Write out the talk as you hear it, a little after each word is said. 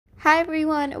Hi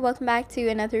everyone, welcome back to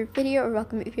another video, or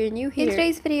welcome if you're new here. In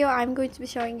today's video, I'm going to be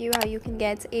showing you how you can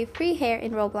get a free hair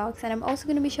in Roblox, and I'm also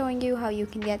going to be showing you how you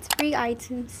can get free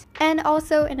items and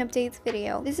also an updates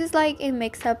video. This is like a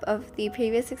mix-up of the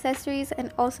previous accessories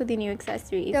and also the new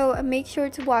accessories, so make sure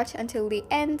to watch until the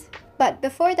end. But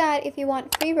before that, if you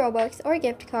want free Robux or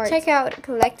gift cards, check out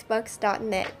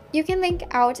collectbux.net. You can link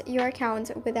out your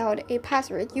account without a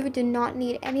password. You do not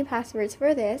need any passwords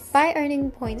for this. By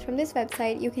earning points from this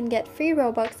website, you can get free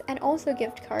Robux and also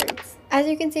gift cards. As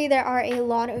you can see, there are a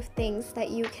lot of things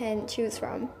that you can choose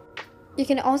from. You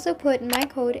can also put my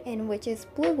code in, which is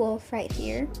BlxeWolf right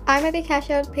here. I'm at the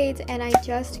cash out page and I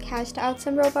just cashed out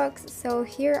some Robux, so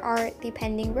here are the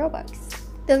pending Robux.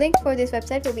 The link for this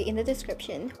website will be in the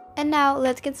description. And now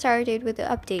let's get started with the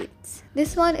updates.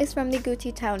 This one is from the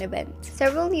Gucci Town event.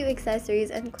 Several new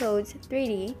accessories and clothes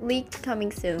 3D leaked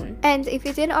coming soon. And if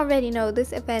you didn't already know,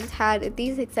 this event had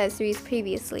these accessories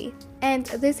previously. And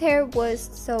this hair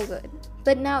was so good.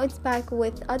 But now it's back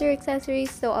with other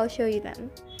accessories, so I'll show you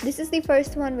them. This is the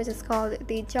first one, which is called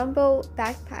the Jumbo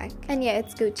Backpack. And yeah,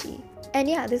 it's Gucci. And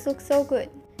yeah, this looks so good.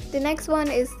 The next one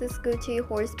is this Gucci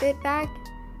horse bit bag.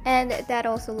 And that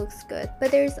also looks good, but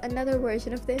there's another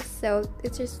version of this, so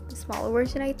it's just a smaller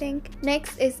version, I think.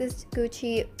 Next is this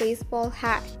Gucci baseball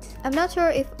hat. I'm not sure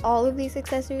if all of these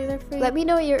accessories are free. Let me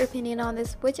know your opinion on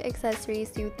this. Which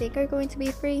accessories do you think are going to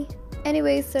be free?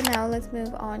 Anyways, so now let's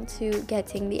move on to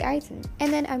getting the item,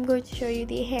 and then I'm going to show you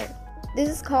the hair. This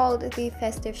is called the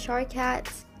festive shark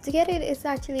hat. To get it, it's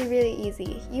actually really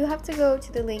easy. You have to go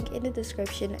to the link in the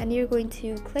description and you're going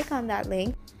to click on that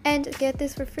link and get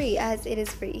this for free, as it is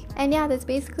free. And yeah, that's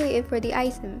basically it for the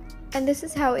item. And this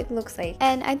is how it looks like.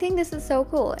 And I think this is so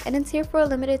cool. And it's here for a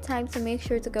limited time, so make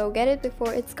sure to go get it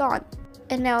before it's gone.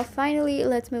 And now finally,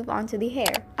 let's move on to the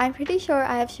hair. I'm pretty sure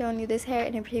I have shown you this hair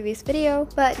in a previous video,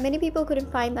 but many people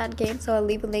couldn't find that game, so I'll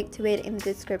leave a link to it in the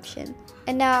description.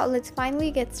 And now let's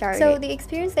finally get started. So the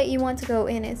experience that you want to go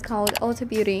in is called Ulta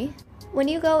Beauty. When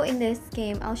you go in this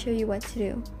game, I'll show you what to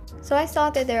do. So I saw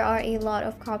that there are a lot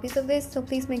of copies of this, so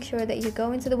please make sure that you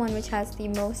go into the one which has the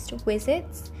most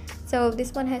visits. So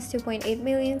this one has 2.8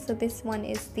 million, so this one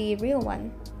is the real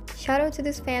one. Shout out to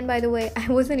this fan, by the way. I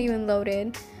wasn't even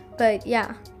loaded. But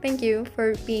yeah, thank you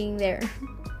for being there.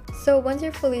 So once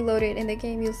you're fully loaded in the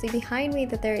game, you'll see behind me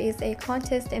that there is a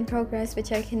contest in progress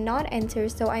which I cannot enter,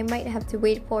 so I might have to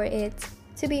wait for it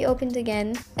to be opened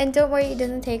again. And don't worry, it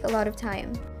doesn't take a lot of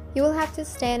time. You will have to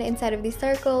stand inside of the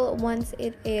circle once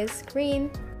it is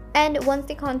green. And once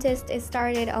the contest is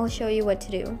started, I'll show you what to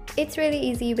do. It's really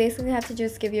easy. You basically have to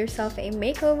just give yourself a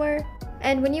makeover.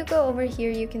 And when you go over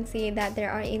here, you can see that there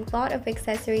are a lot of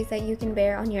accessories that you can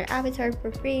wear on your avatar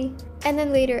for free. And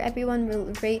then later, everyone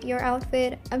will rate your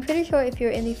outfit. I'm pretty sure if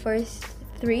you're in the first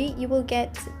 3, you will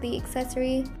get the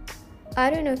accessory.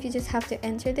 I don't know if you just have to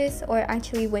enter this or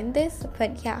actually win this,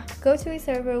 but yeah. Go to a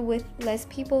server with less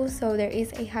people, so there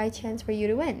is a high chance for you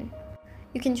to win.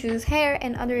 You can choose hair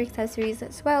and other accessories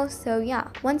as well, so yeah.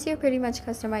 Once you pretty much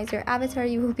customize your avatar,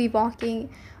 you will be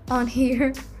walking on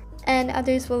here. And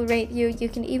others will rate you. You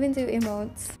can even do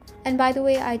emotes. And by the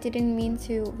way, I didn't mean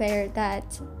to wear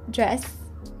that dress.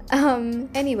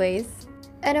 Anyways.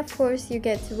 And of course, you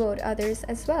get to vote others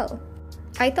as well.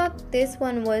 I thought this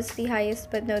one was the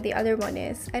highest, but no, the other one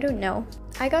is. I don't know.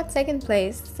 I got second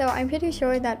place, so I'm pretty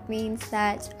sure that means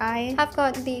that I have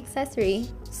got the accessory.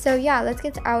 So yeah, let's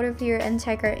get out of here and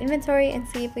check our inventory and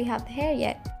see if we have the hair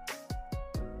yet.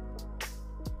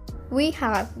 We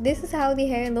have. This is how the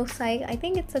hair looks like. I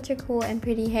think it's such a cool and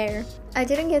pretty hair. I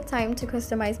didn't get time to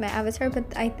customize my avatar, but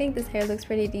I think this hair looks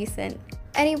pretty decent.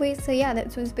 Anyway, so yeah,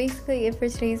 that was basically it for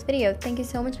today's video. Thank you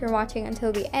so much for watching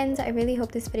until the end. I really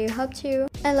hope this video helped you.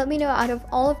 And let me know, out of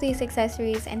all of these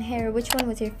accessories and hair, which one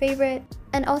was your favorite.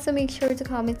 And also make sure to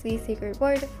comment the secret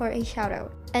word for a shout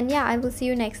out. And yeah, I will see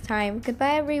you next time.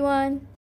 Goodbye everyone!